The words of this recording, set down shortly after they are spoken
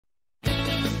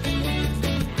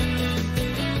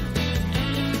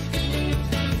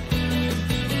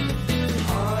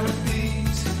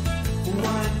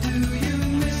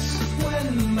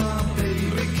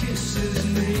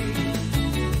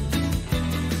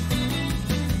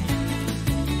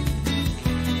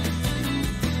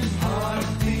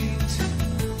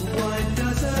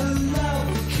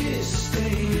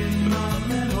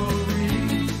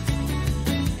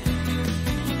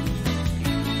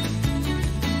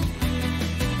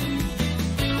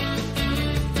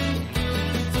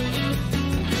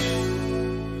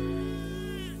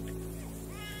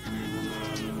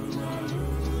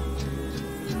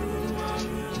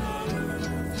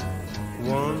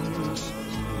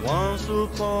Once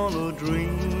upon a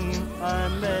dream, I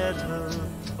met her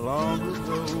long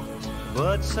ago,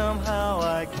 but somehow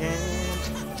I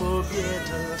can't forget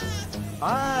her.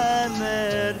 I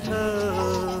met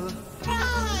her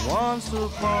once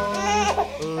upon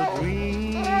a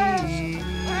dream. We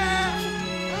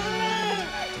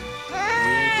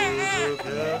built a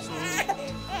castle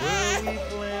where we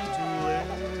planned to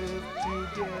live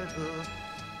together.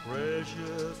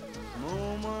 Precious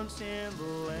moments in the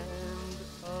land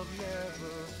of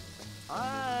never.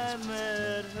 I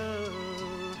met her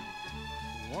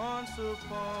once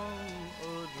upon a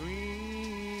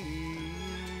dream.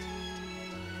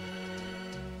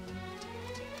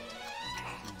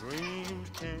 Dreams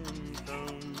can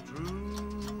come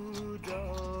true,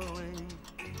 darling.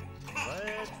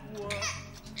 That's what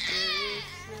they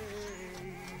say.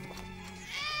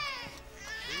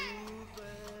 Prove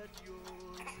that you're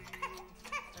real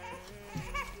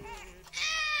and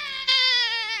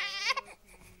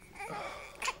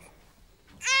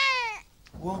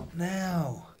What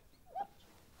now?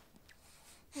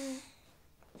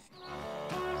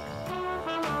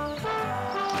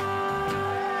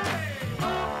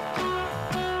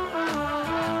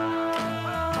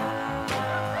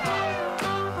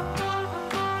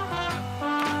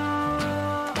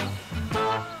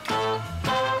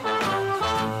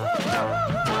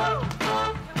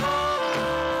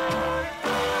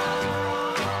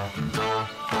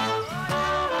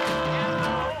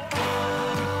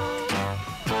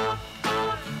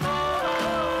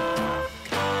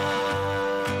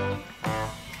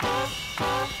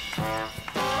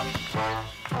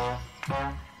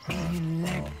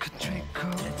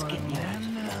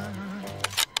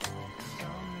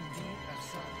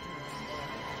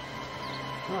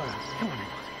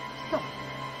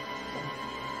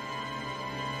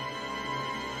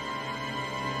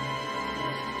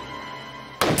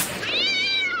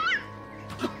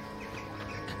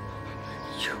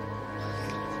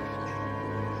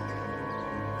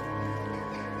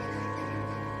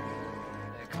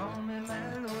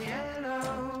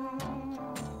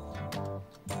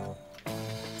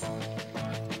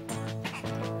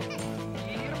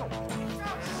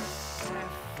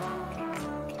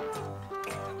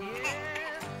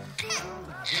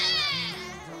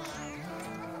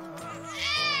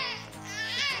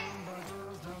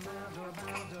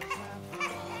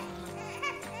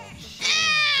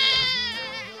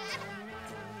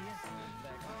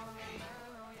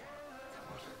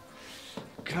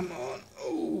 Come on.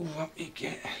 Oh, up you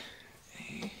get.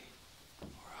 Hey. All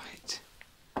right.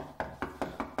 Oh,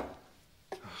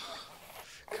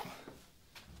 come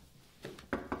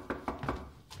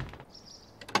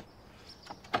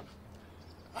on.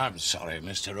 I'm sorry,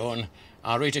 Mr. Owen.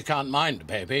 Our Rita can't mind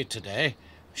baby today.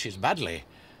 She's badly.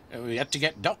 We had to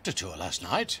get doctor to her last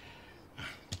night.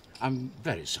 I'm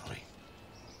very sorry.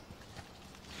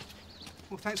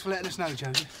 Well, thanks for letting us know,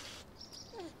 Josie.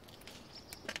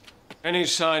 Any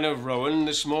sign of Rowan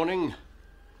this morning?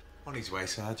 On his way,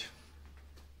 Sarge.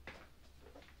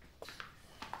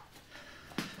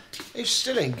 He's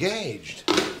still engaged.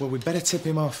 Well, we'd better tip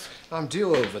him off. I'm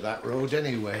due over that road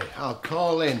anyway. I'll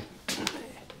call in.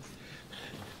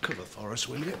 Cover for us,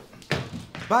 will you?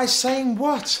 By saying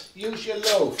what? Use your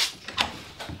loaf.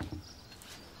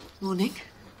 Morning.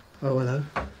 Oh, hello.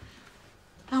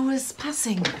 I was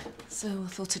passing, so I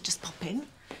thought I'd just pop in,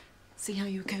 see how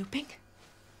you were coping.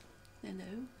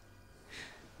 No.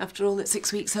 After all, at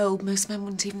 6 weeks old, most men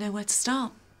wouldn't even know where to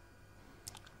start.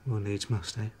 Well, needs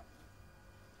must, eh?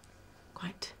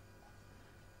 Quite.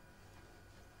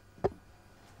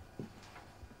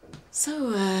 So,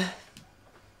 is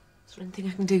there anything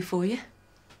I can do for you?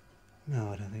 No,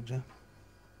 I don't think so. Are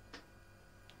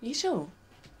you sure?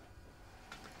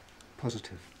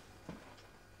 Positive.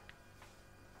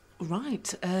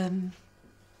 Right,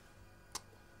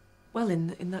 well,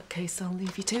 in that case, I'll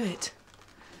leave you to it.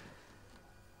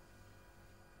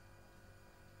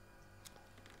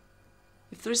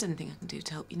 If there is anything I can do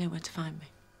to help, you know where to find me.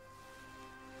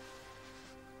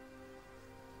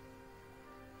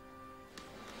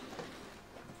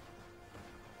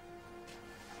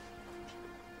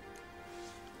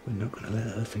 We're not going to let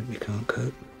her think we can't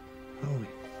cope, are we?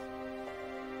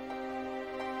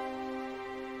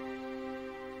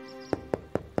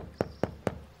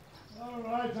 All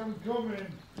right, I'm coming.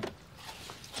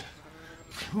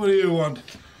 What do you want?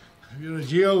 You're a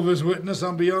Jehovah's Witness,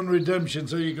 I'm beyond redemption,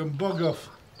 so you can bug off.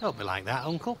 Don't be like that,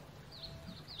 Uncle.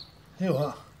 You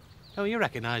what? Oh, you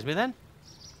recognise me then?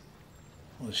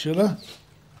 Well, should I?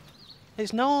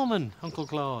 It's Norman, Uncle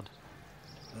Claude.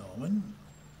 Norman?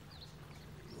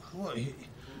 What?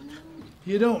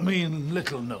 You don't mean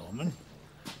little Norman?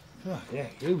 Oh, yeah,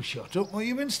 you shut up. What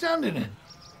you been standing in?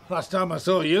 Last time I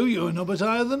saw you, you were nubbers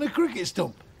higher than a cricket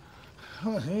stump.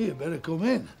 Oh, yeah, you better come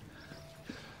in.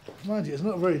 Mind you, it's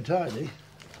not very tidy.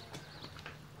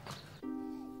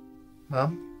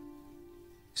 Mum,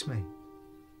 it's me.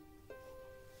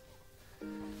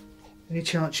 Any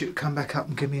chance you could come back up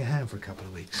and give me a hand for a couple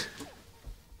of weeks?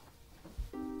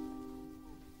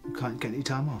 You can't get any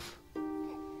time off.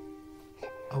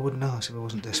 I wouldn't ask if I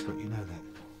wasn't desperate, you know that.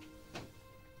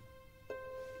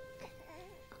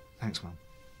 Thanks, Mum.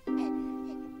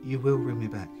 You will ring me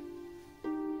back.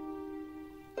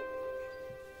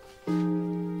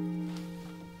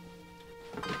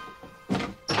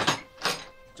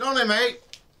 Johnny, mate.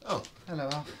 Oh, Hello,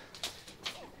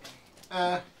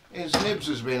 Alf. his Nibs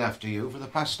has been after you for the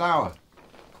past hour.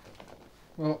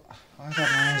 Well, I've had my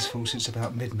hands full since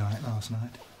about midnight last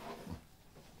night.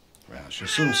 Well, she'll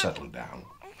soon settle down.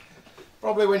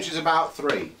 Probably when she's about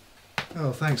 3.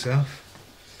 Oh, thanks, Alf.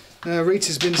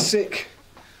 Rita's been sick.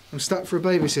 I'm stuck for a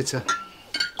babysitter.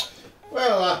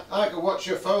 Well, I could watch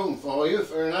your phone for you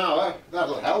for an hour.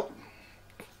 That'll help.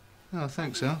 Oh,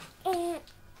 thanks, Alf. Hey.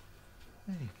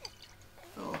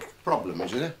 Oh, problem,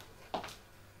 is it?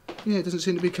 Yeah, it doesn't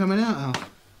seem to be coming out, Alf.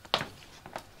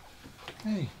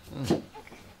 Hey. Mm.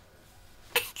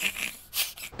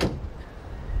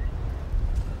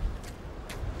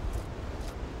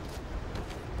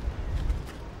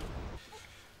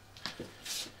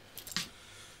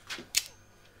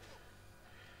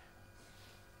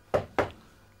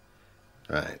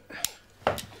 Right.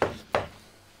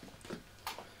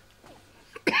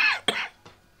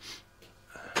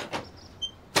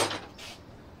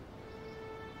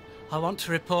 I want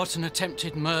to report an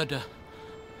attempted murder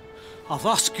of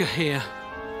Oscar here.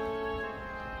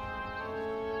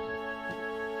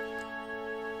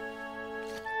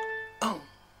 Oh.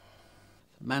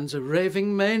 The man's a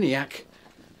raving maniac.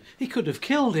 He could have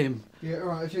killed him. Yeah, all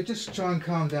right, if you just try and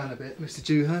calm down a bit, Mr.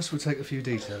 Dewhurst, we'll take a few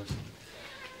details.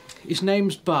 His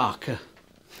name's Barker.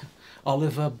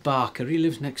 Oliver Barker. He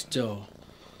lives next door.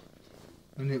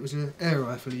 And it was an air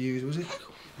rifle he used, was it?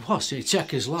 Was it?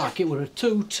 Checkers like it were a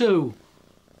 2-2.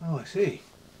 Oh, I see.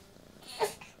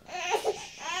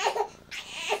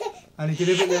 And he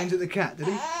delivered the end at the cat, did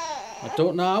he? I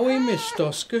don't know how he missed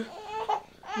Oscar.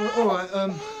 Well, all right,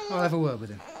 I'll have a word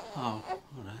with him. Oh,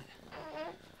 all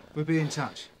right. We'll be in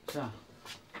touch. So.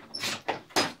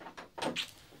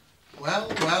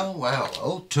 Well,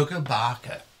 old Tucker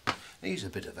Barker. He's a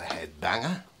bit of a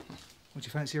headbanger. Would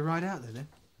you fancy a ride out there, then?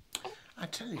 I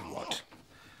tell you what,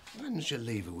 why don't you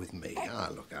leave her with me?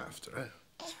 I'll look after her.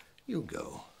 You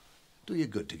go. Do you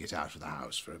good to get out of the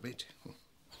house for a bit.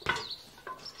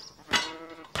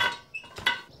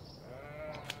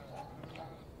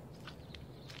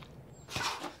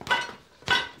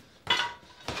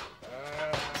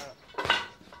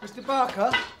 Mr.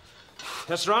 Barker?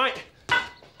 That's right.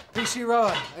 PC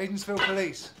Rowan, Aidensville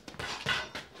Police.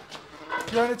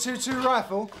 Do you own a 2-2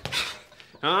 rifle?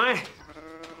 Aye.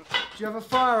 Do you have a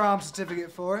firearms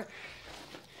certificate for it?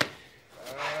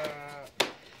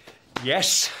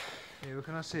 Yes. Here, well,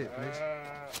 can I see it, please?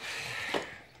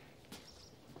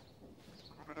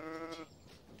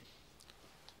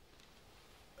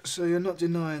 So you're not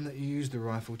denying that you used the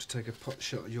rifle to take a pot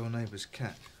shot at your neighbour's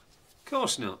cat? Of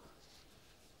course not.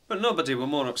 But nobody were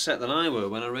more upset than I were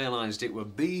when I realised it were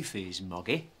Beefy's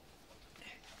moggy.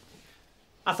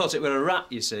 I thought it were a rat,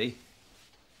 you see.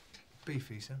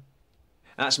 Beefy, sir?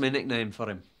 That's my nickname for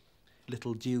him.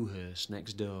 Little Dewhurst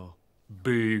next door.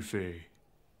 Beefy.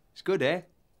 It's good, eh?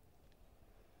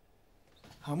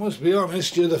 I must be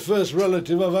honest, you're the first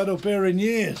relative I've had up here in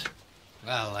years.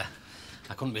 Well,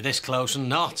 I couldn't be this close and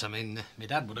not. I mean, my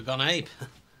dad would have gone ape.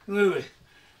 Really?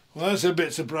 Well, that's a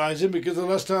bit surprising, because the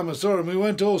last time I saw him, we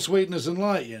went all sweetness and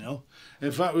light, you know.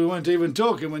 In fact, we weren't even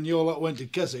talking when your lot went to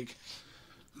Keswick.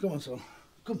 Come on, son.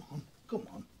 Come on.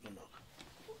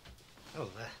 Oh,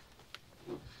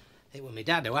 it was my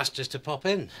dad who asked us to pop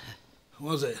in.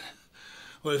 Was it?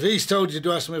 Well, if he's told you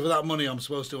to ask me for that money I'm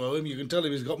supposed to owe him, you can tell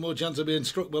him he's got more chance of being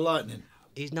struck by lightning.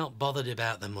 He's not bothered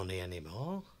about the money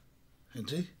anymore.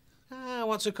 Isn't he?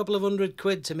 What's a couple of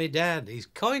 £100 to me dad? He's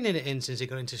coining it in since he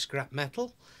got into scrap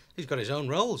metal. He's got his own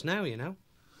rolls now, you know.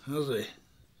 Has he?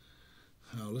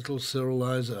 Oh, little Cyril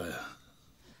Isaiah.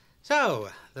 So,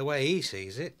 the way he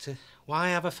sees it, why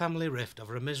have a family rift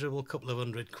over a miserable couple of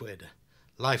 £100?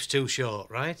 Life's too short,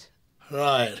 right?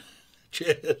 Right.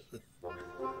 Cheers.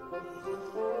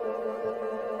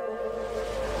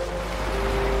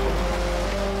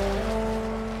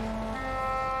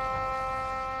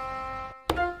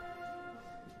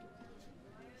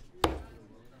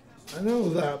 I know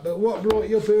that, but what brought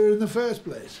you up here in the first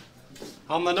place?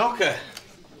 On the knocker.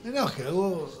 The knocker?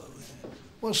 Well,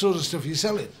 what sort of stuff are you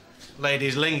selling?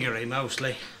 Ladies' lingerie,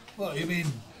 mostly. What, you mean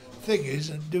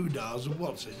thingies and doodahs and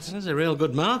what's-its? There's a real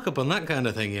good markup on that kind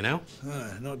of thing, you know.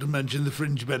 Not to mention the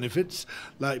fringe benefits,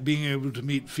 like being able to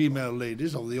meet female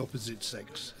ladies of the opposite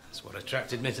sex. That's what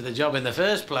attracted me to the job in the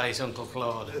first place, Uncle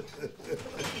Claude.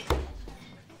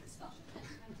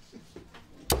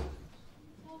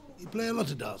 You play a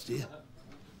lot of darts, do you?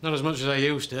 Not as much as I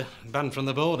used to. Banned from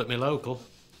the board at my local.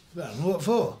 Well, what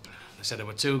for? They said I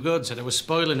were too good, said I was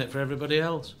spoiling it for everybody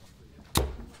else.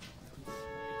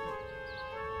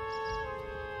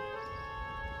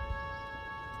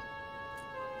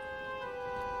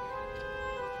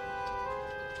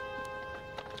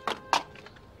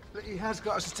 But he has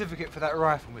got a certificate for that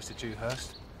rifle, Mr.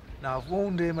 Dewhurst. Now, I've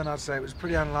warned him, and I'd say it was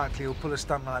pretty unlikely he'll pull a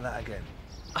stunt like that again.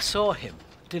 I saw him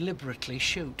deliberately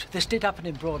shoot. This did happen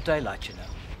in broad daylight, you know.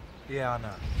 Yeah, I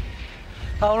know.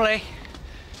 Only,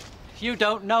 you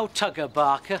don't know Tugger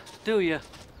Barker, do you?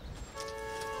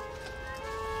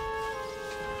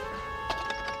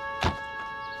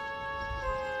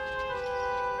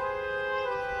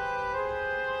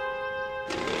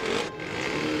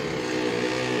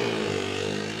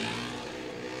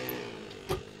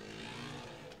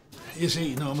 You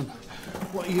see, Norman,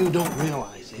 what you don't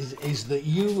realise is that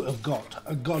you have got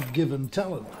a God-given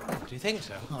talent. Do you think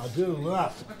so? I do,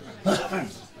 that.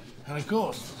 And of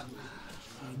course,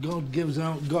 God gives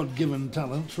out God-given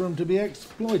talents for them to be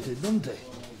exploited, doesn't he?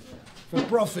 For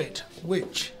profit,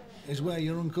 which is where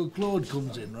your Uncle Claude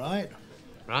comes in, right?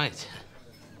 Right.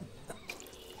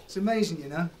 It's amazing, you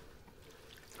know.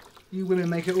 You women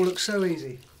make it all look so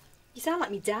easy. You sound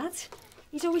like me dad.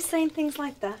 He's always saying things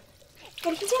like that.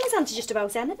 Well, he can turn his hand to just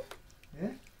about anything. Yeah?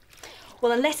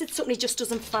 Well, unless it's something he just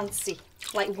doesn't fancy,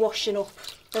 like washing up,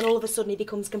 then all of a sudden he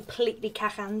becomes completely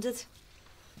cack-handed.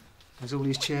 Has all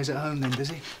his chairs at home then, does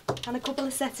he? And a couple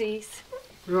of settees.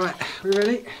 Right, we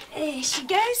ready? Here she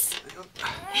goes.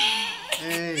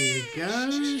 There you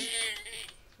go.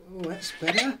 Oh, that's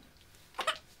better.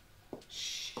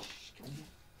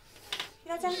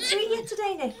 You had anything to eat yet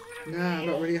today, Nick? No, I'm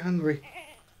not really hungry.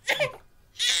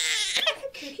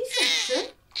 Cookies,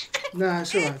 Simpson. No,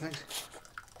 it's all right, thanks.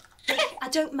 I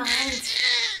don't mind.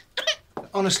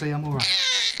 Honestly, I'm all right.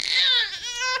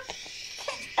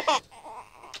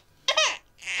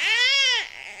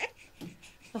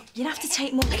 Look, you'd have to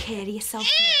take more care of yourself,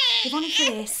 Nick. If only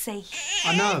for their sake.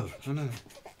 I know. Come on,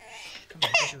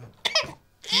 push it up.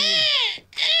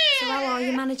 So how are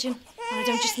you managing? And I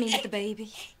don't just mean with the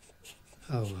baby.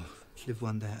 Oh, well, live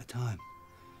one day at a time.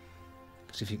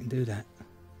 Because if you can do that...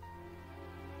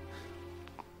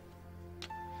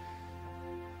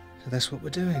 So that's what we're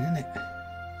doing, isn't it?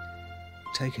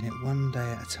 Taking it one day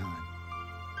at a time.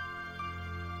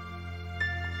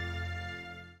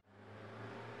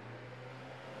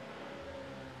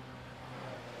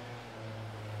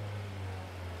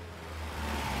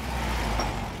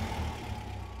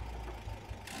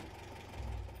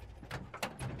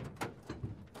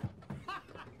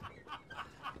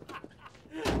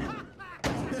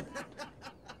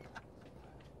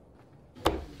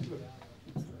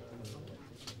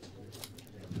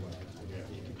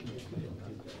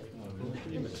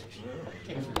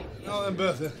 Now then,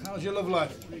 Bertha, how's your love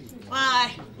life?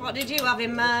 Why, what did you have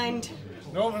in mind?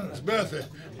 Norman, it's Bertha.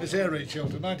 This air raid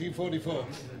shelter, 1944.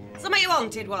 Something you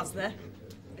wanted, was there?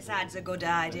 Besides a good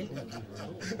hiding.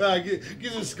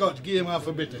 Give us scotch, give him half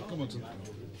a bitter. Come on, son.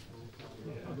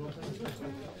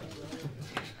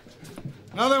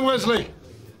 Now then, Wesley.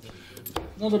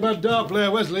 Not a bad dart player,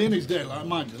 Wesley, in his day, like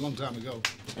mine, a long time ago.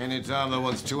 Any time that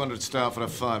wants 200 star for a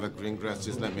five at Greengrass,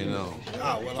 just let me know.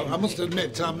 Ah, well, I must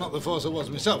admit, I'm not the force I was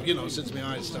myself, you know, since my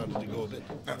eyes started to go a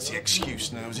bit. That's the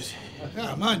excuse now, is it?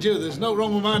 Yeah, mind you, there's no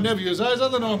wrong with my nephew's eyes,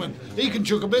 other Norman. He can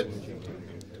chuck a bit.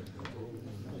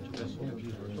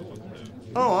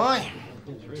 Oh, aye.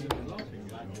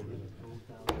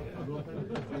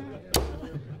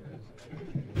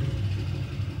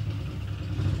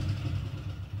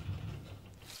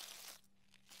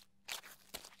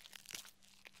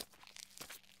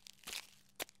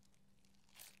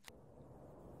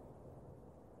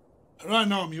 Right,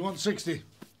 Norm, you want 60.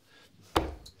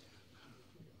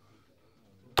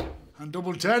 And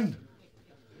double 10.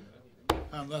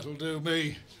 And that'll do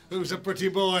me. Who's a pretty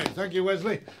boy? Thank you,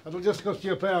 Wesley. That'll just cost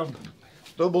you £1.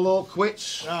 Double or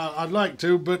quits? I'd like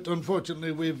to, but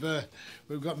unfortunately we've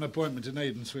got an appointment in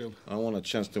Aidensfield. I want a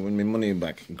chance to win my money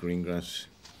back in Greengrass.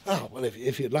 Oh, well,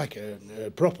 if you'd like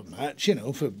a proper match, you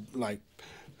know, for, like,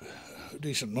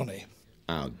 decent money.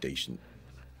 How decent?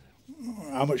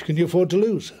 How much can you afford to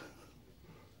lose?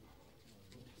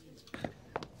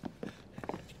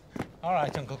 All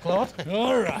right, Uncle Claude.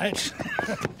 All right.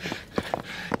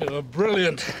 You're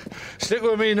brilliant. Stick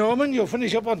with me, Norman. You'll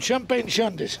finish up on champagne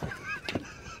shandies.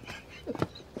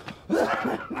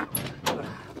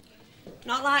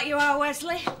 Not like you are,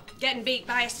 Wesley. Getting beat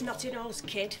by a snotty-nosed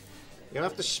kid. You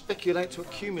have to speculate to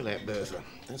accumulate, Bertha.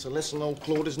 That's a lesson old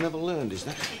Claude has never learned, is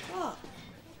that? What?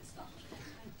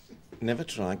 Never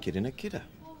try kidding a kidder.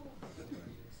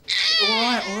 All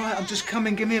right, I'm just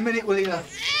coming. Give me a minute, will you?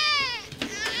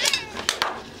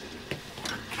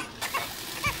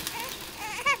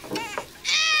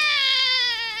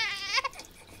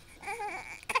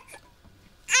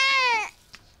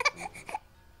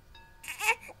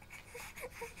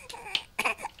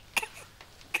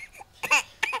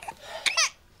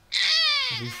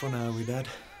 Having fun, are we, Dad?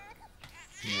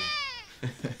 Yeah.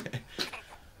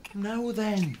 Now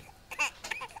then,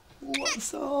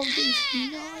 what's all this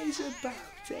noise about,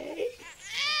 eh?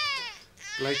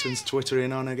 Clayton's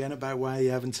twittering on again about why you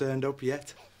haven't turned up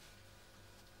yet.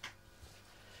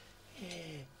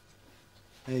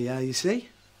 There you are, you see?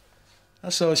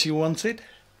 That's all she wanted.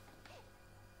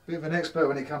 Bit of an expert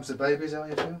when it comes to babies,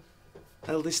 aren't you, Phil?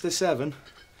 Eldest of 7.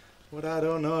 What I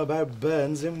don't know about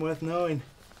Burns isn't worth knowing.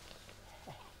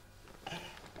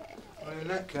 Well, in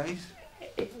that case,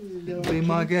 be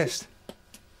my guest.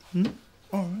 Hmm?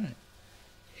 All right.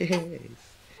 Yes.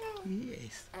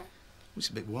 Yes. It's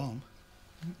a bit warm.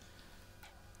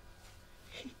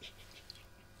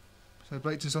 So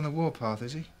Blaketon's on the warpath,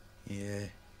 is he? Yeah.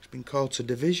 He's been called to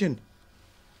division.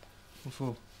 What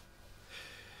for?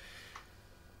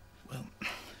 Well,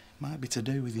 might be to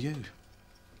do with you.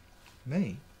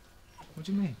 Me? What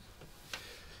do you mean?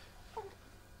 Well,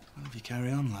 if you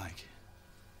carry on like,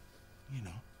 you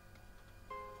know.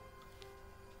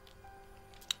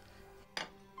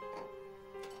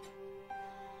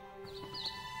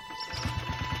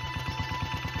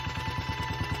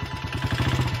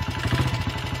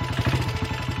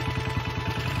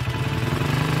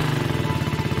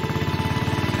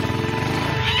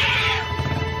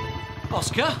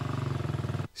 Oscar?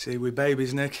 See, with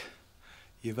babies, Nick,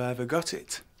 you've either got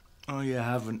it or you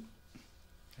haven't.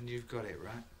 And you've got it,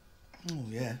 right? Oh,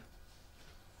 yeah.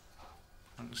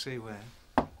 I can see where.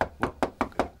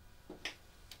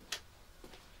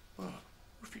 What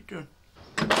have you done?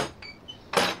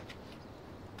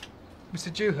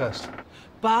 Mr. Dewhurst.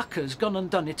 Barker's gone and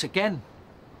done it again.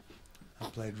 I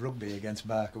played rugby against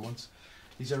Barker once.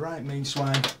 He's a right mean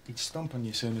swine. He'd stomp on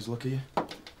you soon as look at you.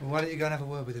 Well, why don't you go and have a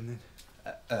word with him then?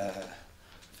 I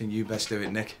think you best do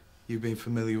it, Nick. You've been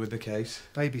familiar with the case.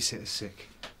 Babysitter's sick.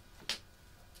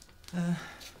 Well,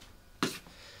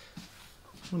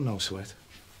 no sweat.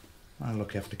 I'll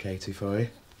look after Katie for you.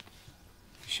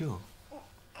 Sure?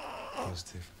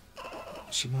 Positive.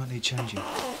 She might need changing.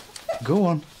 Go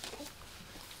on.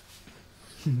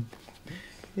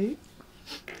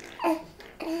 Oh,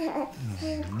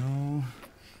 no.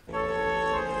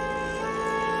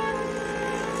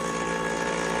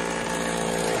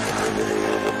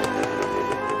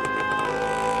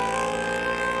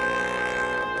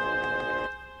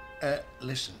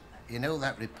 Listen, you know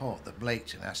that report that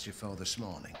Blaketon asked you for this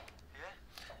morning? Yeah?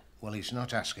 Well, he's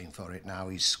not asking for it now,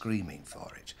 he's screaming for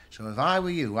it. So if I were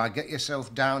you, I'd get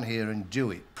yourself down here and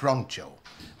do it pronto,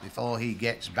 before he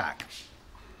gets back.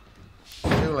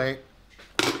 Too late.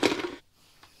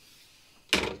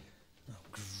 Oh,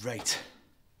 great.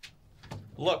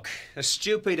 Look, a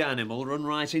stupid animal run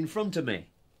right in front of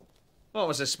me. What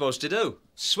was I supposed to do?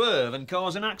 Swerve and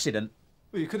cause an accident?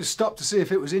 Well, you could have stopped to see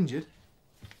if it was injured.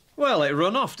 Well, it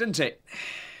run off, didn't it?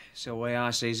 So the way I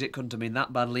sees it, couldn't have been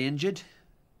that badly injured.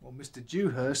 Well, Mr.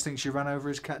 Dewhurst thinks you ran over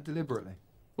his cat deliberately.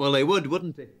 Well, he would,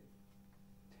 wouldn't he?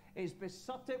 He's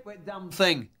besotted with damn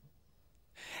thing.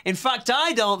 In fact,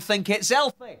 I don't think it's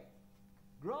healthy.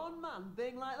 Grown man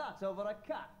being like that over a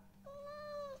cat.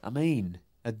 I mean,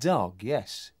 a dog,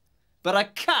 yes. But a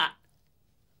cat?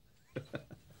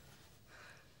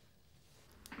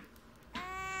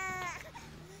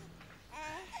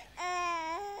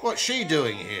 What's she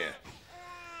doing here?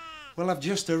 Well, I've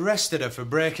just arrested her for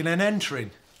breaking and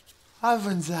entering.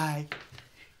 Haven't I?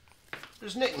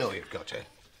 Does Nick know you've got her?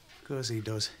 Of course he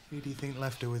does. Who do you think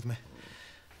left her with me?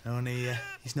 Only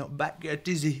he's not back yet,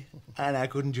 is he? And I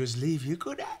couldn't just leave you,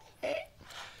 could I?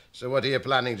 So what are you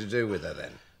planning to do with her,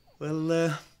 then?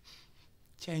 Well,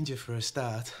 change her for a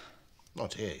start.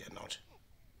 Not here, you're not.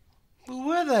 Well,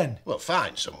 where then? Well,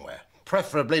 find somewhere.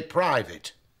 Preferably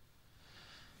private.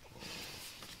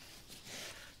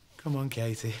 Come on,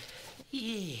 Katie.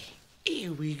 Yeah,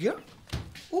 here we go.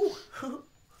 Ooh.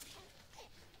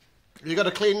 You got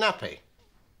a clean nappy?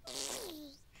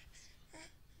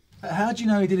 How do you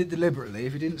know he did it deliberately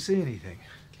if he didn't see anything?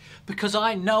 Because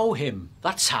I know him,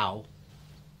 that's how.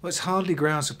 Well, it's hardly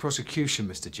grounds for prosecution,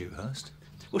 Mr. Dewhurst.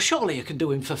 Well, surely you can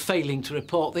do him for failing to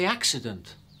report the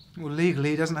accident. Well,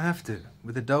 legally he doesn't have to.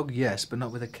 With a dog, yes, but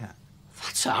not with a cat.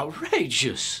 That's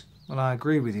outrageous. Well, I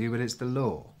agree with you, but it's the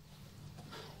law.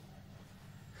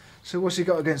 So what's he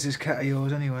got against this cat of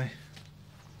yours, anyway?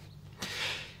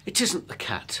 It isn't the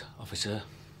cat, officer.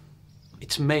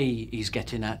 It's me he's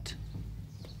getting at.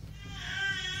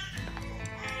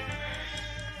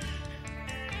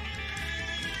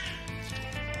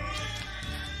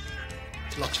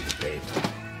 Lots of babe.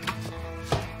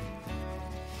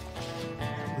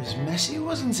 It was messy,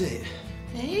 wasn't it?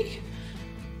 Eh?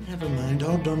 Never mind,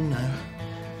 all done now.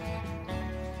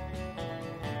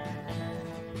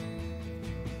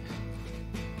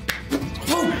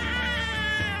 Oh!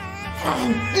 Oh,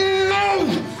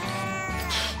 no!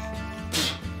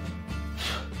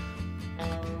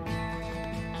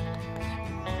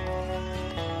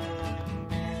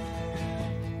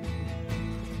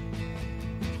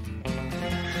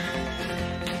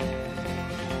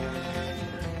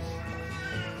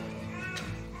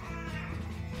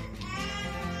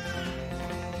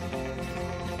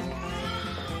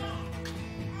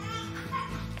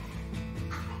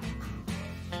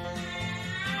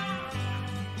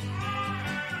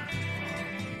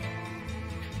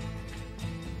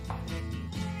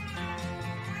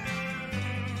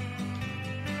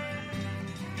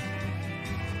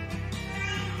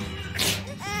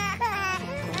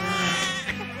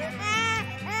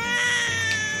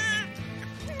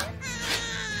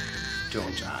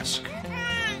 Don't ask.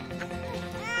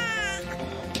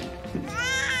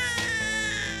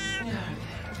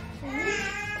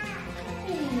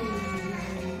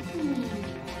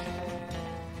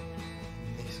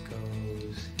 This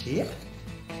goes here.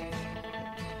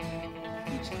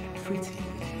 She's a pretty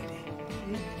lady.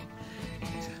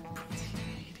 She's a pretty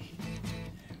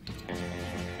lady.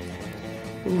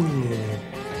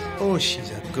 Ooh. Oh, she's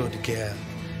a good girl,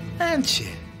 ain't she?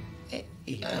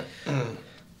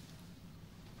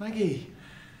 Maggie.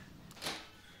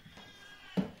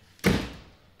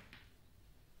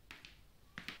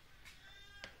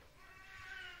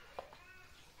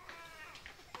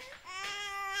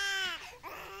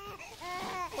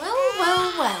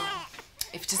 Well.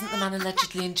 If it isn't the man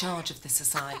allegedly in charge of this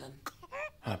asylum.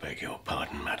 I beg your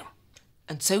pardon, madam.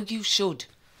 And so you should,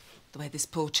 the way this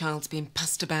poor child's being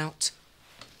passed about.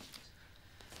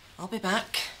 I'll be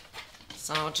back,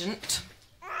 Sergeant.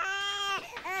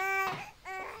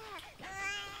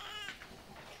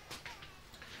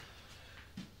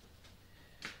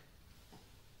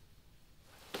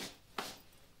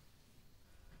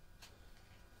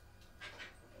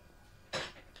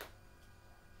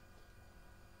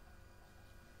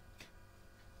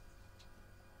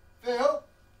 Phil?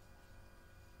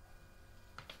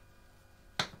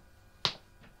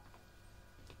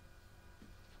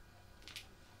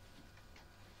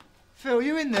 Phil,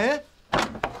 you in there? Oh,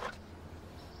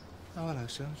 hello,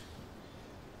 Sarge.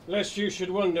 Lest you should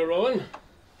wonder, Owen,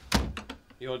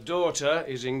 your daughter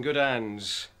is in good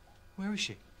hands. Where is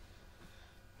she?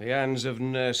 The hands of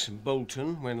Nurse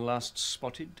Bolton when last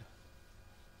spotted.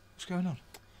 What's going on?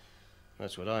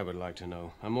 That's what I would like to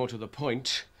know. And more to the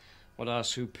point, what our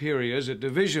superiors at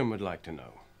division would like to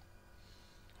know.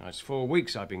 Now, it's 4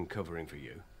 weeks I've been covering for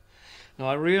you. Now,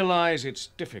 I realise it's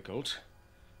difficult,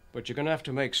 but you're going to have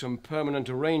to make some permanent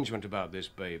arrangement about this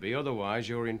baby, otherwise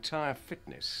your entire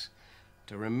fitness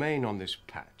to remain on this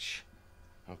patch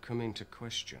will come into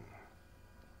question.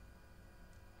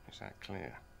 Is that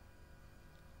clear?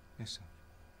 Yes, sir.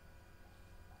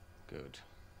 Good.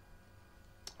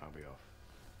 I'll be off.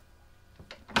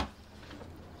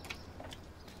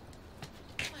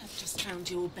 I've just found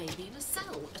your baby in a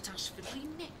cell at Ashford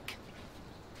Green, Nick.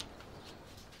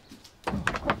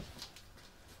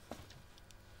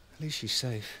 At least she's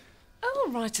safe. Oh,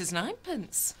 right as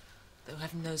ninepence. Though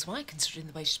heaven knows why, considering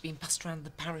the way she's been passed around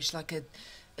the parish like a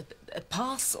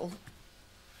parcel.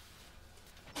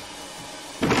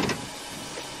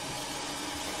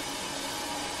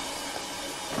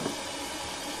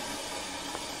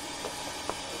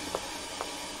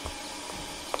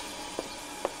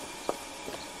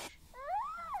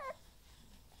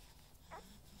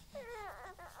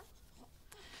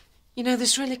 You know,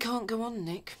 this really can't go on,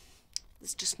 Nick.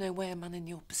 There's just no way a man in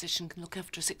your position can look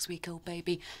after a 6-week-old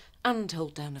baby and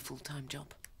hold down a full-time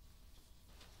job.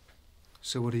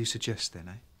 So what do you suggest then,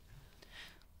 eh?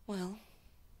 Well,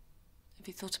 have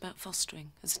you thought about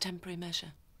fostering as a temporary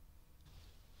measure?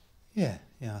 Yeah,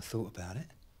 I thought about it.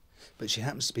 But she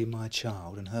happens to be my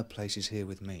child and her place is here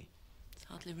with me. It's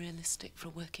hardly realistic for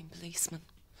a working policeman.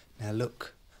 Now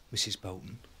look, Mrs.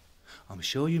 Bolton, I'm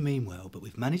sure you mean well, but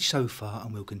we've managed so far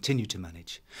and we'll continue to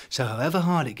manage. So however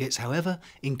hard it gets, however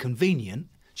inconvenient,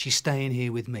 she's staying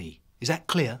here with me. Is that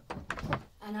clear?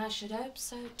 And I should hope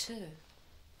so too.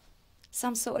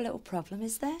 Some sort of little problem,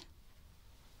 is there?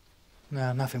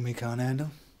 No, nothing we can't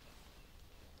handle.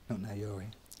 Not now you're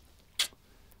in.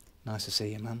 Nice to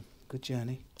see you, Mum. Good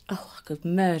journey. Oh, I could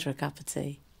murder a cup of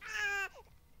tea.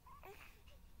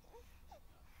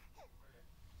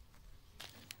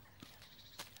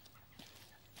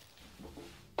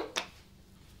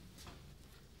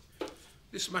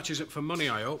 This match isn't for money,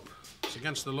 I hope. It's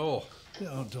against the law.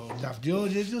 Don't talk daft,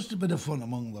 George. It's just a bit of fun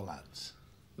among the lads.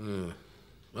 Oh,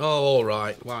 all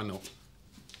right. Why not?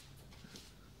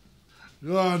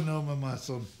 Go on, Norman, my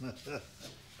son.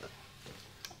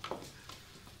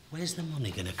 Where's the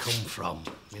money going to come from?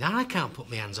 I mean, I can't put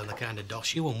my hands on the kind of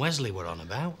dosh you and Wesley were on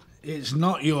about. It's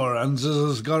not your hands as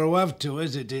has got to have to,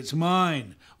 is it? It's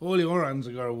mine. All your hands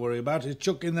have got to worry about is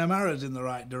chucking them arrows in the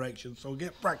right direction, so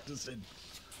get practising.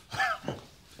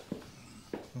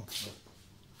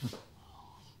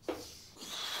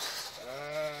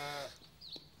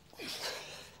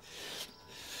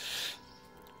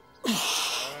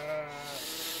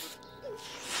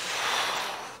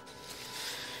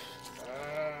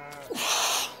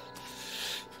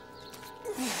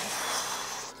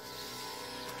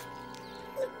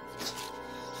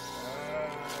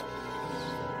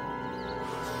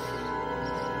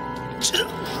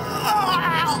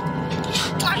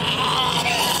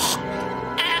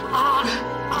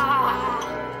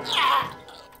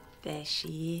 There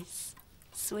she is,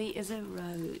 sweet as a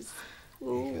rose.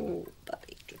 Oh,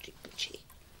 Bubby, tutty putty.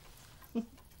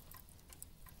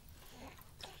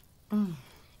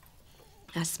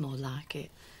 That's more like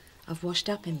it. I've washed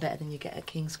up in better than you get at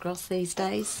King's Cross these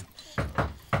days. Putty,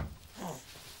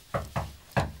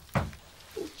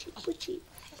 putty.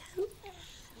 Hello.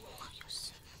 Oh, you're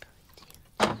so pretty.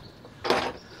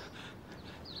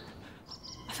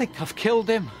 I think I've killed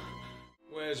him.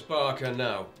 Where's Barker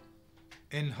now?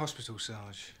 In hospital,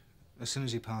 Sarge. As soon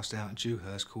as he passed out,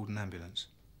 Dewhurst called an ambulance.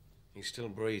 He's still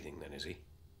breathing then, is he?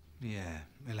 Yeah,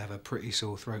 he'll have a pretty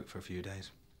sore throat for a few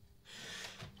days.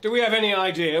 Do we have any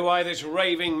idea why this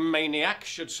raving maniac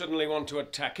should suddenly want to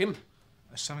attack him?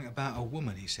 Something about a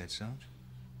woman, he said, Sarge.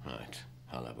 Right,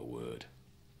 I'll have a word.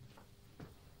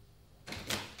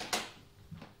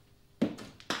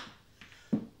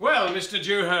 Well, Mr.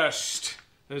 Dewhurst,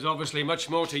 there's obviously much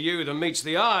more to you than meets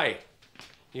the eye.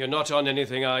 You're not on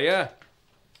anything, are you?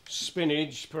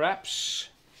 Spinach, perhaps?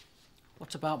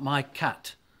 What about my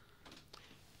cat?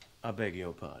 I beg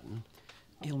your pardon?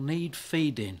 He'll need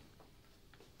feeding.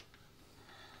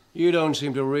 You don't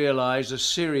seem to realise the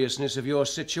seriousness of your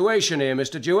situation here,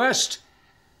 Mr. Dewhurst.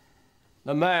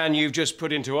 The man you've just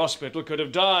put into hospital could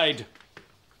have died.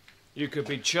 You could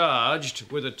be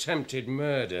charged with attempted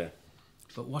murder.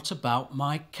 But what about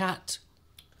my cat?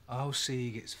 I'll see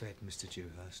he gets fed, Mr.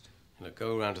 Dewhurst. Now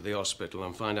go round to the hospital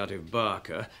and find out if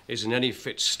Barker is in any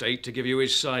fit state to give you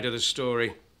his side of the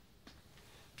story.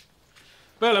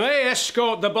 Bellamy,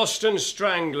 escort the Boston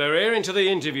Strangler here into the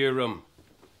interview room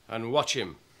and watch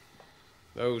him.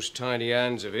 Those tiny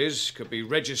hands of his could be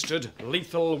registered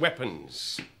lethal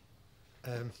weapons.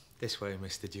 This way,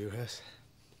 Mr. Dewhurst.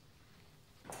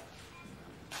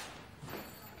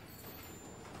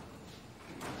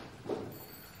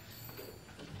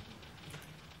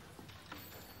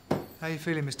 How you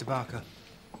feeling, Mr. Barker?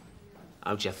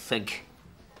 How do you think?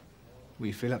 Will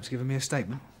you feel up to giving me a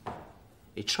statement?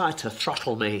 He tried to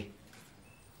throttle me.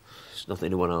 There's nothing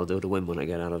anyone I'll do to win when I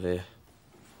get out of here.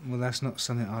 Well, that's not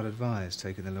something I'd advise,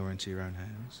 taking the law into your own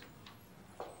hands.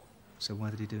 So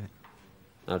why did he do it?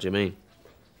 How do you mean?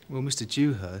 Well, Mr.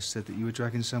 Dewhurst said that you were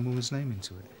dragging some woman's name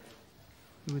into it.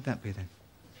 Who would that be, then?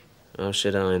 How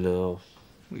should I know?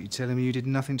 Well, you telling me you did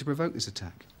nothing to provoke this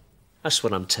attack? That's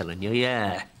what I'm telling you,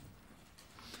 yeah.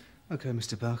 OK,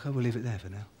 Mr. Barker, we'll leave it there for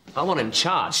now. I want him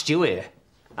charged, do you hear?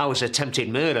 That was attempted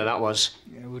murder, that was.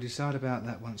 Yeah, we'll decide about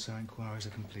that once our inquiries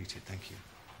are completed, thank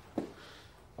you.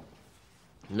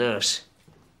 Nurse.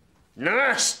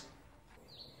 Nurse!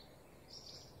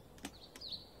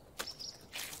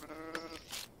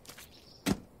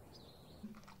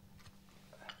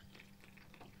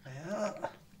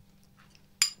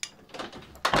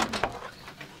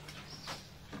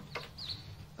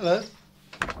 Hello.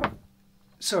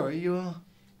 Sorry, you are?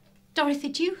 Dorothy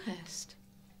Dewhurst.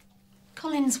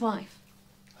 Colin's wife.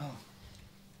 Oh.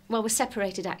 Well, we're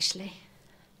separated, actually.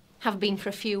 Have been for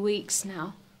a few weeks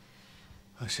now.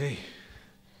 I see.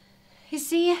 Is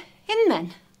he in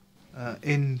then?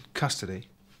 In custody.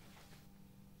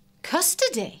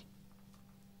 Custody?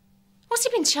 What's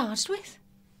he been charged with?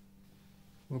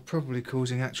 Well, probably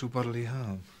causing actual bodily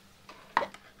harm.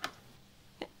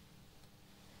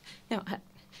 No,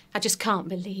 I just can't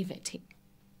believe it.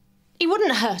 He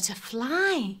wouldn't hurt a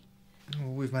fly.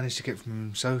 All we've managed to get from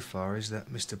him so far is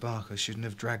that Mr. Barker shouldn't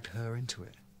have dragged her into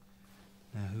it.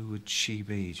 Now, who would she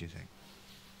be, do you think?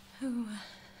 Oh,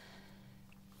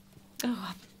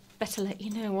 I'd better let you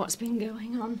know what's been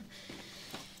going on.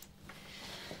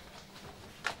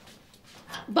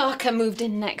 Barker moved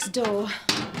in next door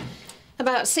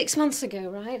about 6 months ago,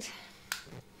 right?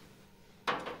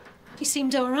 He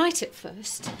seemed all right at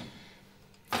first.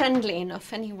 Friendly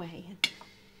enough, anyway.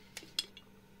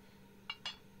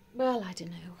 Well, I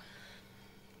don't know.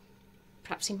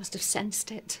 Perhaps he must have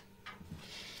sensed it.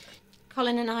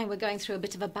 Colin and I were going through a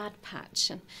bit of a bad patch,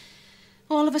 and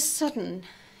all of a sudden,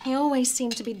 he always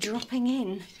seemed to be dropping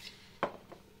in.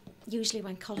 Usually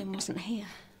when Colin wasn't here.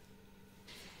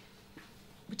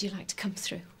 Would you like to come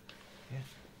through? Yeah.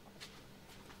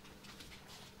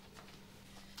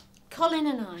 Colin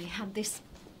and I had this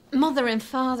mother and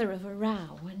father of a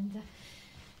row, and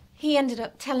he ended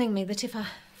up telling me that if I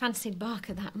fancied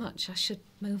Barker that much, I should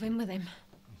move in with him.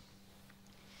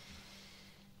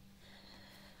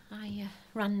 I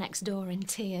ran next door in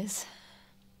tears.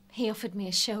 He offered me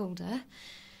a shoulder.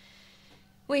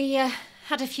 We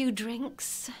had a few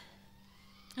drinks,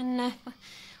 and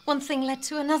one thing led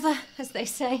to another, as they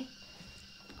say.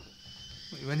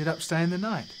 Well, you ended up staying the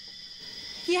night?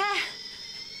 Yeah.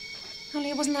 Only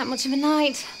it wasn't that much of a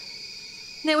night.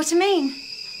 Know what I mean?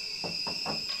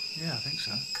 Yeah, I think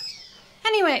so.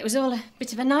 Anyway, it was all a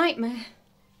bit of a nightmare.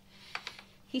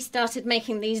 He started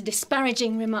making these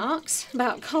disparaging remarks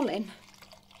about Colin.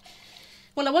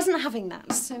 Well, I wasn't having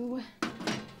that, so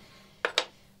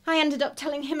I ended up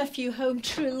telling him a few home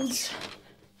truths.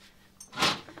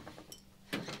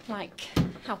 Like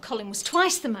how Colin was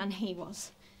twice the man he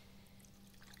was.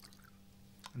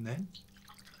 And then?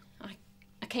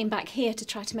 I came back here to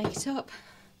try to make it up.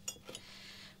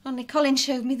 Only Colin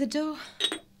showed me the door.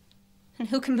 And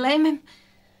who can blame him?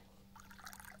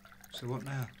 So what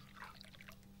now?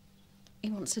 He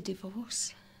wants a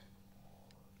divorce.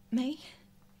 Me?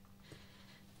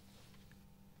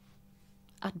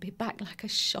 I'd be back like a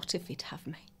shot if he'd have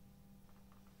me.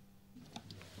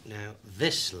 Now,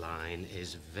 this line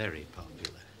is very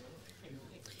popular.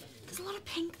 There's a lot of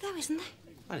pink, though, isn't there?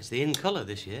 Well, it's the in colour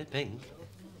this year, pink.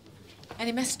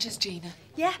 Any messages, Gina?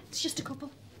 Yeah, it's just a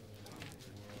couple.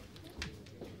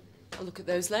 I'll look at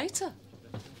those later.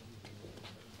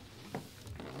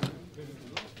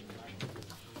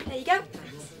 There you go.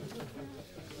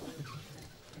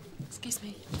 Excuse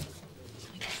me.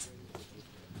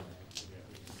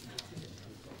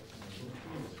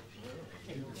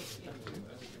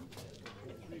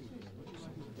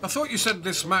 I thought you said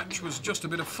this match was just a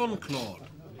bit of fun, Claude.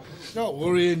 Not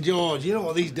worrying, George. You know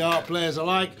what these dart players are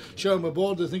like. Show them a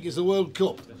board, they think it's the World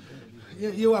Cup.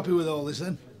 You happy with all this,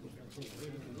 then?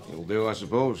 It'll do, I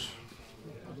suppose.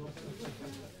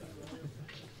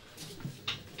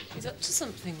 He's up to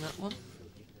something, that one.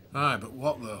 Aye, but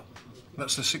what, though?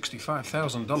 That's the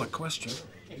 $65,000 question.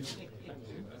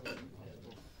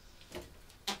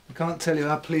 I can't tell you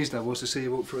how pleased I was to see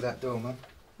you walk through that door, Mum.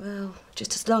 Well,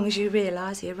 just as long as you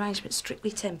realise the arrangement's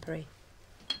strictly temporary.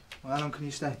 Well, how long can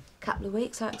you stay? Couple of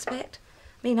weeks, I expect.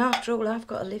 I mean, after all, I've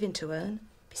got a living to earn.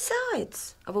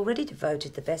 Besides, I've already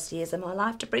devoted the best years of my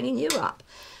life to bringing you up.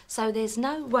 So there's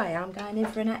no way I'm going in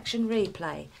for an action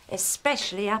replay,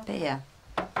 especially up here.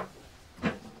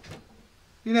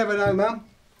 You never know, Mum.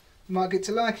 You might get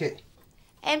to like it.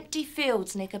 Empty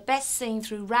fields, Nick, are best seen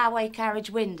through railway carriage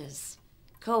windows.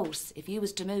 Of course, if you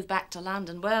was to move back to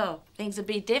London, well, things would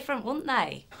be different, wouldn't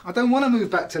they? I don't want to move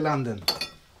back to London.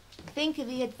 Think of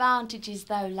the advantages,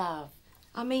 though, love.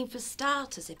 I mean, for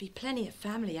starters, there'd be plenty of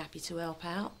family happy to help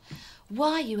out.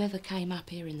 Why you ever came up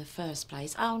here in the first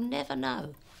place, I'll never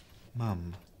know.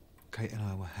 Mum, Kate and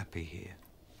I were happy here.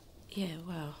 Yeah,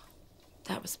 well,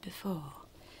 that was before.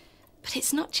 But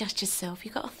it's not just yourself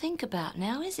you've got to think about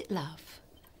now, is it, love?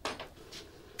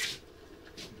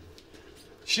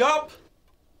 Shop!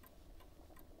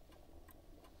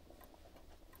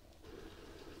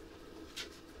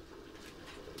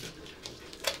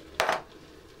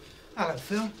 Hello,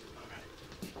 Phil. Want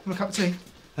a cup of tea?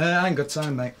 I ain't got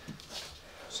time, mate.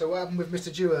 So what happened with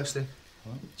Mr. Dewhurst then?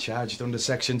 Well, charged under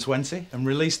Section 20 and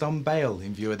released on bail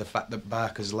in view of the fact that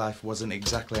Barker's life wasn't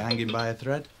exactly hanging by a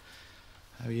thread.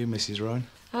 How are you, Mrs. Rowan?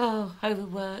 Oh,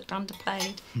 overworked,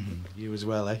 underpaid. You as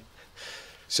well, eh?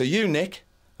 So you, Nick,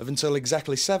 have until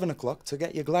exactly 7 o'clock to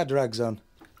get your glad rags on.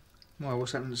 Why,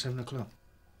 what's happening at 7 o'clock?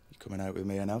 You coming out with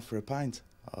me now for a pint?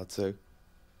 Or two?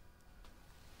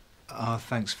 Oh,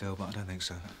 thanks, Phil, but I don't think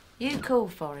so. You call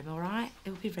for him, all right?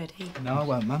 He'll be ready. No, I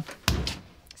won't, Mum.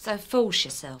 So force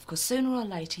yourself, because sooner or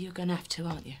later you're going to have to,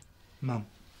 aren't you? Mum.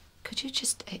 Could you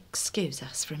just excuse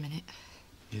us for a minute?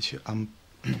 Yeah, sure.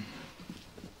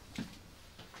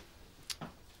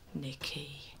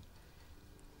 Nicky.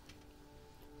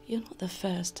 You're not the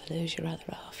first to lose your other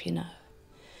half, you know.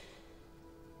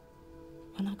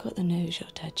 When I got the news your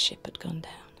dad's ship had gone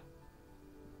down,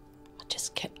 I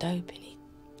just kept hoping he'd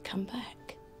come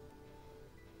back.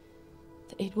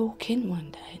 That he'd walk in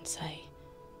one day and say,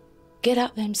 "Get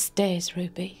up them stairs,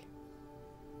 Ruby."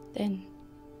 Then,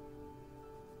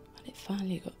 when it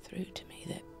finally got through to me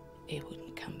that he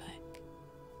wouldn't come back,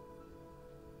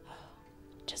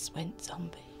 just went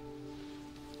zombie.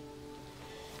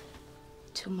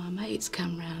 Till my mates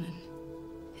come round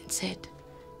and said,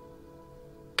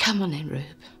 "Come on then, Rube.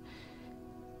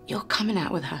 You're coming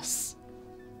out with us.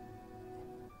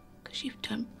 Because you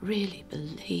don't really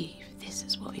believe this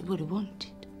is what he would have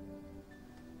wanted.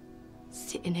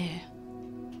 Sitting here,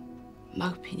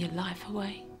 moping your life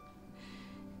away."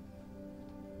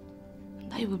 And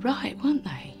they were right, weren't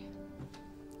they?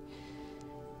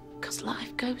 Because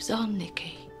life goes on,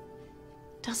 Nicky.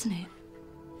 Doesn't it?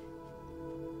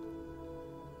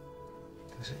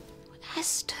 Does it? It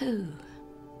has to.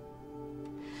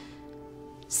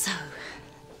 So,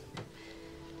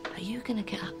 are you gonna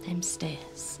get up them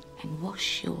stairs and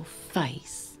wash your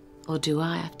face, or do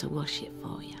I have to wash it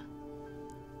for you?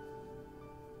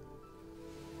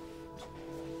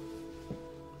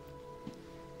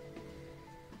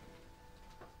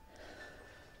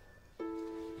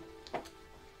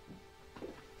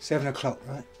 £7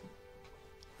 right?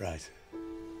 Right.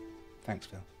 Thanks,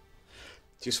 Phil.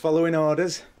 Just following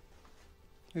orders.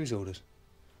 Whose orders?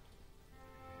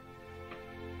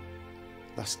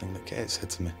 Last thing that Kate said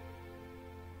to me.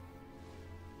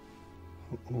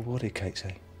 What did Kate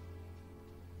say?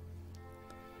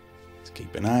 To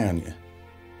keep an eye on you.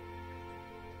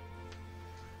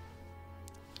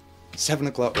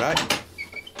 £7, right?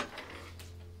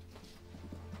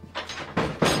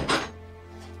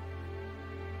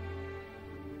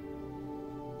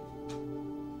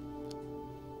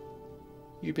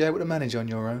 You'd be able to manage on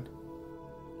your own?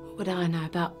 What would I know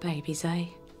about babies, eh?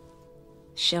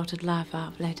 Sheltered life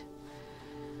I've led.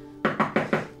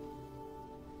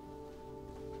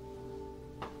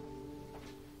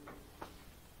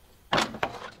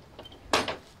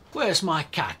 Where's my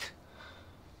cat?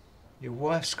 Your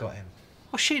wife's got him.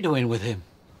 What's she doing with him?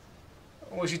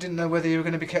 Well, you didn't know whether you were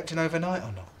going to be kept in overnight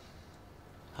or not.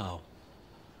 Oh,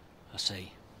 I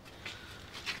see.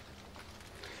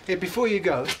 Here, before you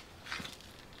go,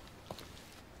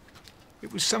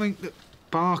 it was something that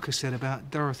Barker said about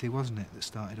Dorothy, wasn't it, that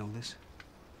started all this?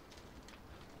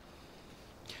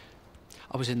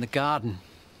 I was in the garden.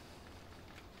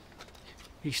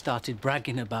 He started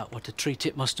bragging about what a treat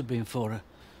it must have been for her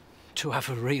to have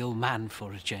a real man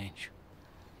for a change.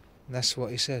 And that's what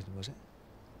he said, was it?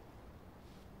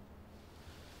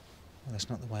 Well, that's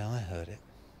not the way I heard it.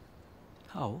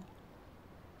 Oh?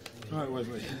 Right,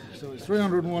 Wesley. So it's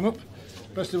 301 up.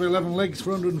 Best of 11 legs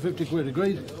for 150 quid.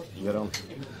 Agreed? Get on.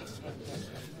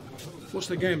 What's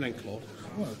the game then, Claude?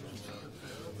 Well,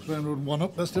 301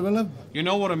 up. Best of 11. You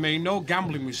know what I mean. No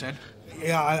gambling, we said.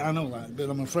 Yeah, I know that, but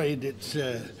I'm afraid it's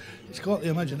caught the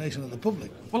imagination of the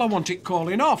public. Well, I want it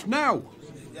calling off now.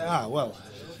 Yeah, well,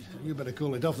 you better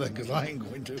call it off then, because I ain't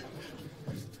going to.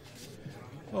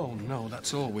 Oh, no,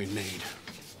 that's all we need.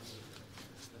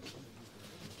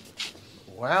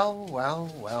 Well,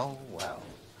 well, well, well.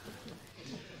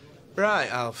 Right,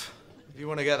 Alf. If you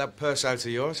want to get that purse out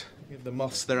of yours, give the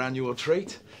moths their annual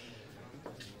treat.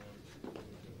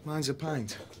 Mine's a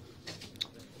pint.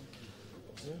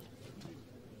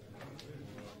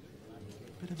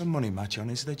 Bit of a money match on,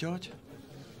 is there, George?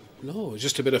 No, it's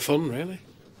just a bit of fun, really.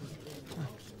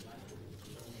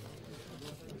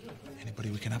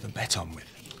 Anybody we can have a bet on with?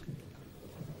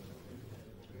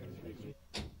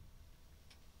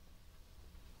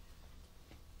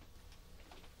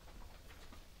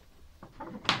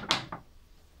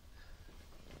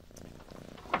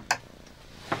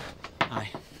 Aye.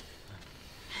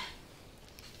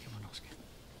 Come on, Oscar.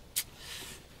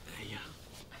 There you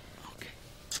are. OK.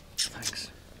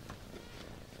 Thanks.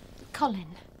 Colin,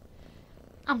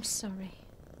 I'm sorry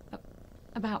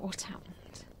about what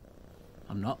happened.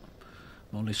 I'm not.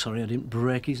 I'm only sorry I didn't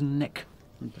break his neck.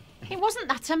 It wasn't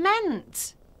that I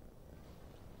meant.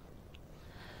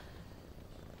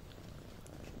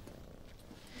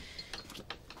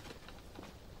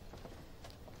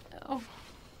 Oh.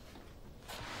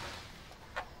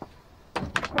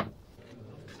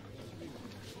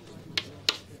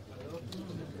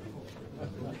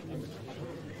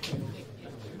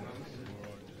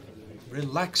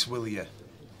 relax, will you?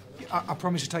 I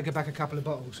promise to take her back a couple of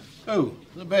bottles. Who?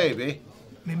 The baby?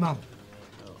 Me mum.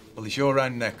 Well, it's your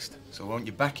round next, so won't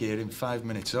you back here in 5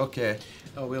 minutes, OK?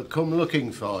 Oh, we'll come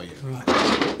looking for you.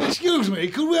 Excuse me,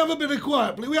 could we have a bit of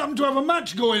quiet, please? We happen to have a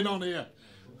match going on here.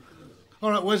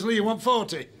 All right, Wesley, you want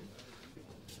 40?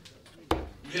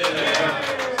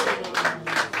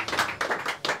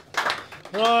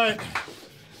 Right,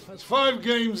 that's 5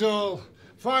 games all.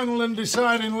 Final and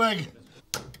deciding leg.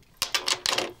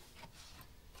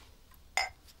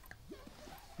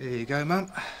 Here you go,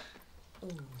 Mum.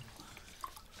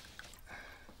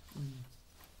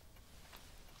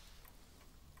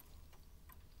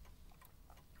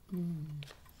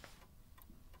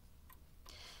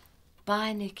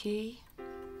 Bye, Nicky.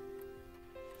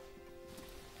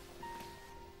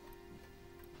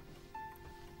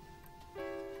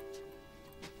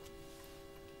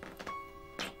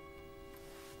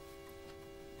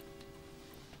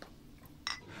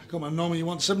 Come on, Norman, you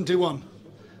want 71?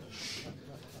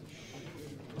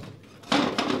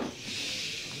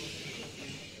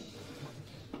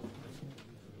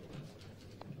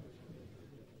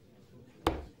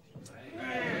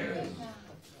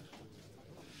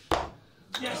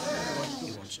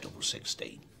 He wants double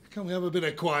 16. Can we have a bit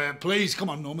of quiet, please? Come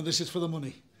on, Norman, this is for the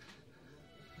money.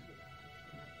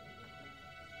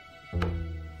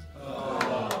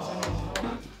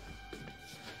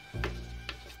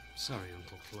 Sorry,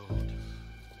 Uncle Claude.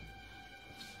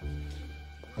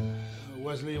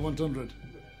 Wesley, you want 100?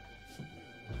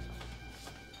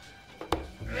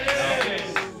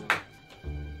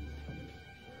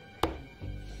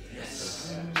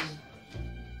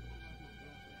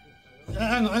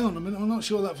 Hang on a minute, I'm not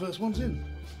sure that first one's in.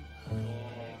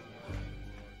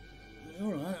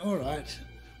 All right.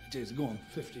 Jeez, go on,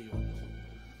 50 you want.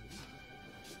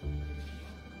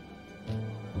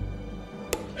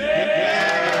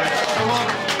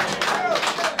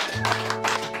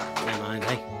 Never mind,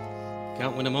 eh?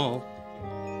 Can't win them all.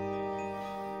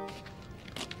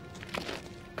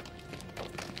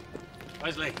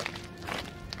 Wesley,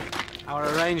 our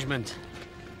arrangement.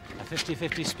 A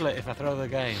 50-50 split if I throw the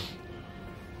game.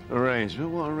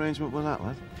 Arrangement? What arrangement was that,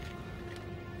 lad?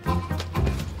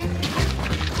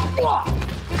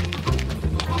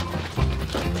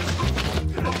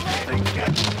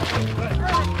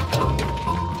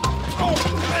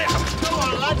 Come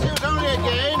on, lads, it was only a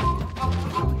game.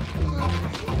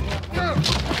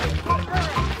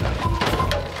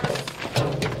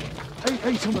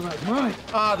 Hey, some of that's mine.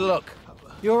 Hard luck.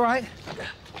 You all right?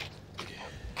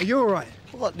 Are you all right?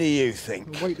 What do you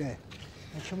think? Wait there.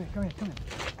 Hey, come here.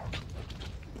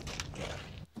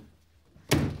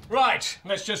 Right,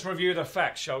 let's just review the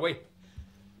facts, shall we?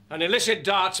 An illicit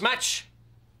darts match,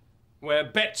 where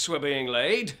bets were being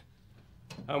laid,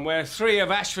 and where 3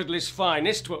 of Ashfordley's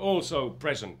finest were also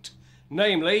present,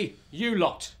 namely you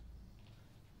lot.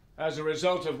 As a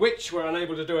result of which we're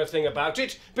unable to do a thing about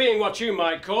it, being what you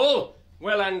might call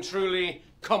well and truly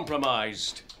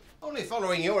compromised. Only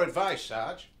following your advice,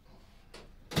 Sarge.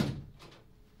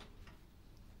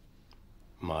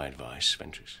 My advice,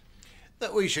 Ventris?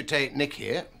 That we should take Nick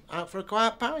here out for a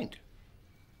quiet pint.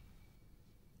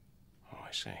 Oh,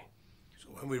 I see. So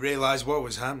when we realised what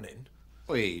was happening...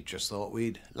 We just thought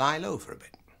we'd lie low for a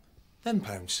bit. Then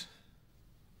pounce.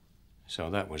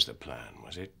 So that was the plan,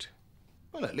 was it?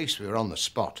 Well, at least we were on the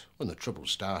spot when the trouble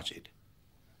started.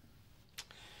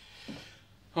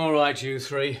 All right, you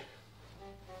 3.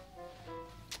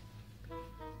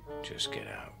 Just get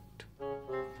out.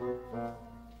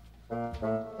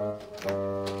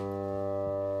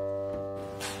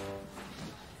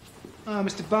 Ah,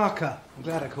 Mr. Barker. I'm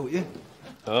glad I caught you.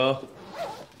 Oh?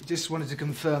 I just wanted to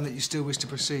confirm that you still wish to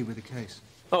proceed with the case.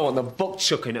 I want the buck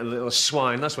chucking at the little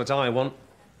swine. That's what I want.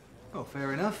 Oh,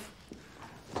 fair enough.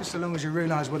 Just so long as you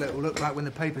realise what it will look like when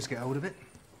the papers get hold of it.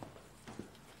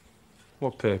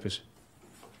 What papers?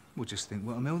 Well, just think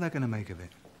what a meal they're going to make of it.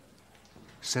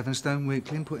 7 stone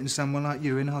weakling putting someone like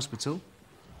you in hospital.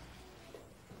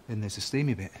 Then there's the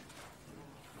steamy bit.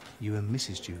 You and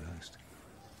Mrs. Dewhurst.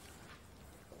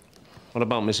 What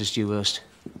about Mrs. Dewhurst?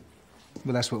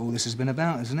 Well, that's what all this has been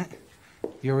about, isn't it?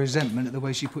 Your resentment at the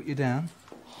way she put you down.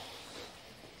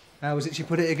 How was it she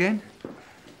put it again?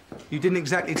 You didn't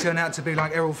exactly turn out to be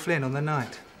like Errol Flynn on the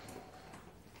night.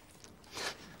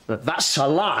 But that's a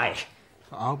lie.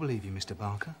 I'll believe you, Mr.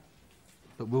 Barker.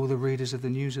 But will the readers of the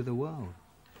News of the World?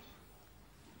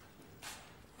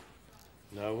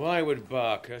 Now, why would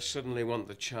Barker suddenly want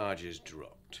the charges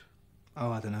dropped?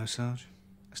 Oh, I don't know, Sarge.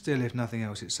 Still, if nothing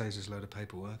else, it saves us a load of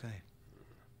paperwork, eh?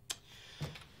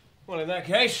 Well, in that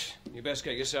case, you best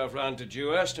get yourself round to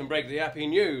Dewhurst and break the happy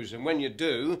news. And when you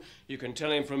do, you can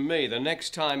tell him from me the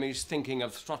next time he's thinking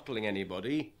of throttling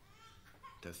anybody,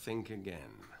 to think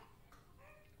again.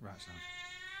 Right,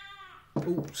 Sarge.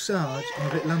 Oh, Sarge, I'm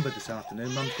a bit lumbered this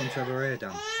afternoon. Mum's gone to have her hair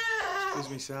done. Excuse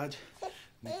me, Sarge.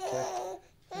 Nick,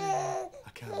 I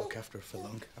can't look after her for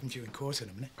long. I'm due in court in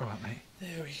a minute. All right, mate.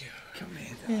 There we go. Come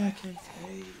here, Yeah,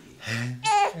 darling.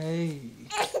 okay. Hey.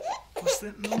 What's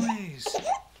that noise?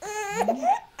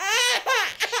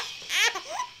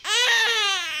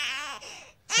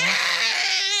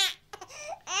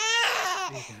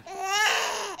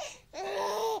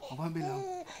 I won't be long.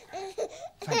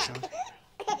 Thanks, Sarge.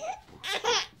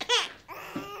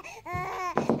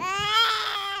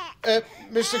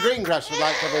 Mr. Greengrass would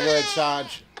like to have a word,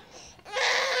 Sarge.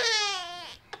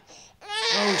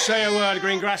 Don't say a word,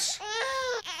 Greengrass.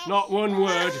 Not one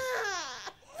word.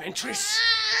 Ventris.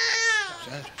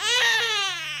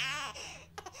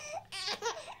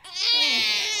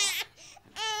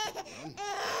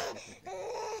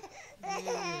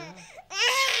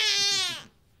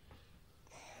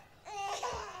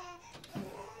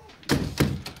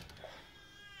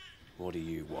 What do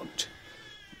you want?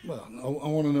 Well, I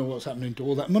want to know what's happening to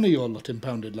all that money your lot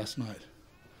impounded last night.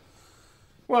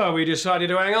 Well, we decided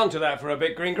to hang on to that for a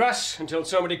bit, Greengrass, until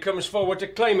somebody comes forward to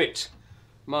claim it.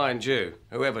 Mind you,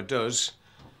 whoever does,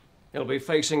 he'll be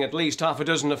facing at least half a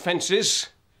dozen offences,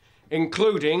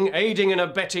 including aiding and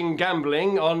abetting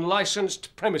gambling on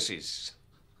licensed premises.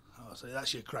 Oh, so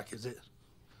that's your crack, is it?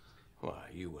 Why,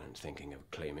 you weren't thinking of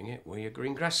claiming it, were you,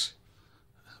 Greengrass?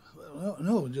 Well,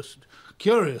 no, just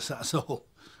curious, that's all.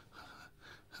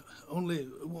 Only,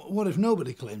 what if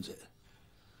nobody claims it?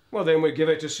 Well, then we'd give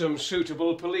it to some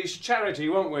suitable police charity,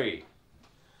 won't we?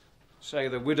 Say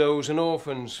the Widows and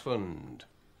Orphans Fund.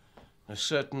 A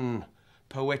certain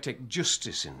poetic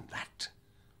justice in that.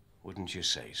 Wouldn't you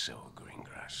say so,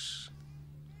 Greengrass?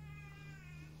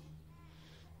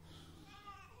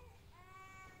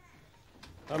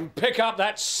 And pick up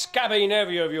that scabby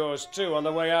nephew of yours, too, on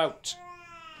the way out.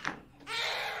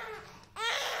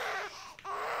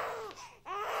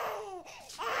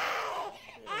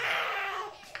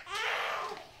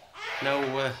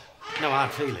 No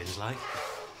hard feelings, like?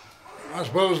 I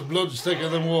suppose blood's thicker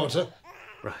than water.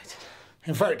 Right.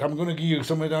 In fact, I'm going to give you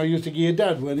something I used to give your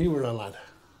dad when he were a lad.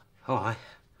 Oh, aye.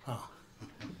 Oh.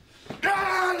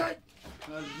 Ah,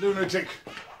 lunatic.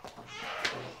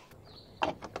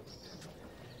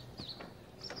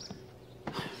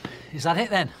 Is that it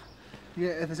then? Yeah,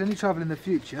 if there's any trouble in the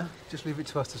future, just leave it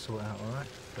to us to sort out, all right?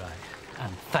 Right.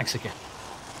 And thanks again.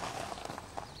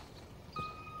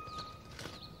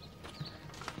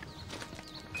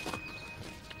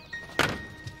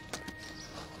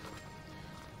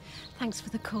 Thanks for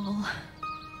the call.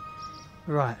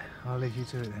 Right, I'll leave you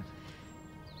to it then.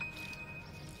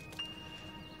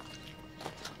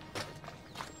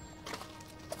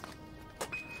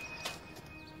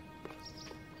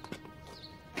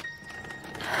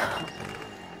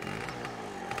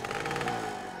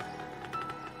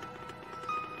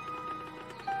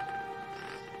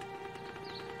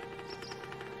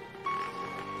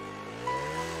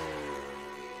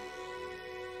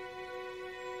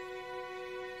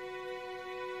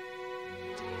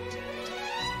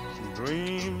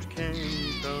 Dreams can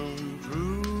come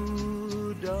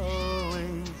true,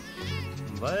 darling.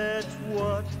 That's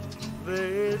what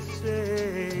they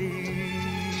say.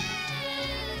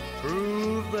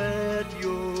 Prove that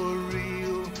you're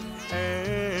real,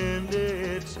 and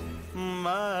it's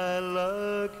my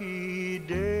lucky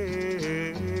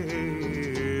day.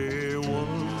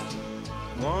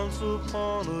 Once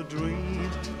upon a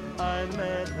dream, I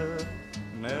met her.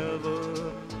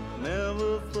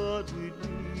 Never thought we'd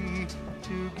be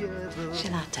together.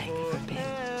 Shall I take her for a bit?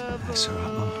 That's all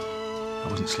right, Mum. I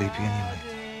wasn't sleepy anyway.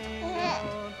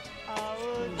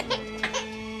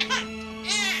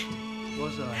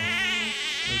 Was I?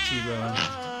 Let you go.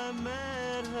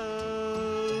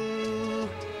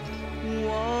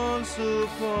 Once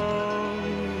upon